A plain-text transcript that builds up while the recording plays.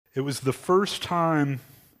It was the first time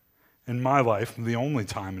in my life, the only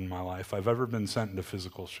time in my life, I've ever been sent into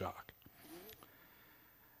physical shock.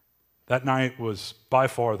 That night was by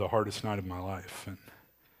far the hardest night of my life. And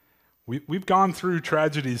we've gone through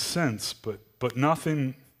tragedies since, but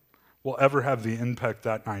nothing will ever have the impact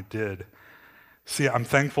that night did. See, I'm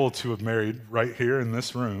thankful to have married right here in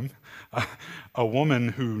this room a woman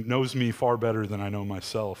who knows me far better than I know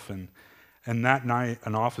myself. And that night,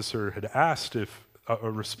 a responding officer had asked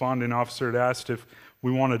if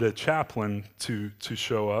we wanted a chaplain to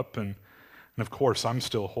show up. And of course, I'm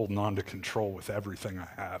still holding on to control with everything I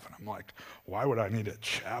have. And I'm like, why would I need a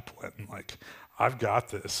chaplain? Like, I've got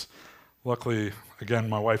this. Luckily, again,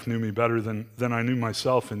 my wife knew me better than I knew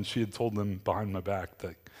myself, and she had told them behind my back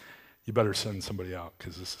that you better send somebody out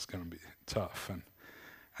because this is going to be tough.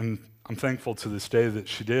 And I'm thankful to this day that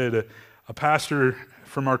she did. A pastor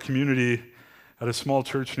from our community at a small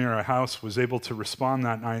church near our house was able to respond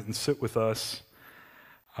that night and sit with us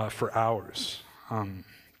for hours.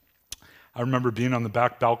 I remember being on the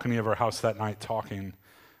back balcony of our house that night talking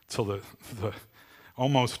till the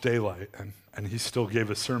almost daylight, and he still gave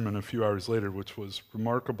a sermon a few hours later, which was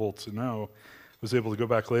remarkable to know. I was able to go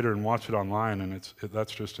back later and watch it online, and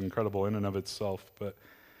that's just incredible in and of itself.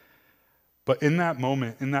 But in that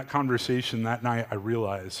moment, in that conversation that night, I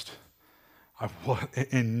realized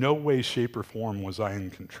in no way, shape, or form was I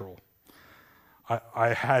in control.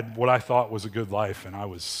 I had what I thought was a good life, and I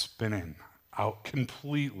was spinning out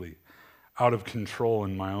completely out of control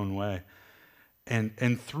in my own way.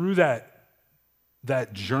 And through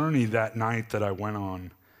that journey that night that I went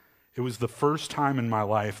on, it was the first time in my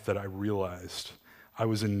life that I realized I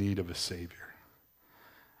was in need of a Savior.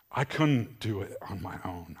 I couldn't do it on my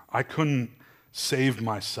own. I couldn't save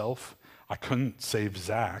myself. I couldn't save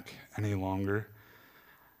Zach any longer.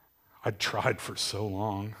 I'd tried for so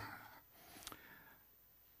long.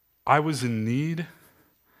 I was in need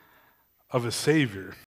of a Savior.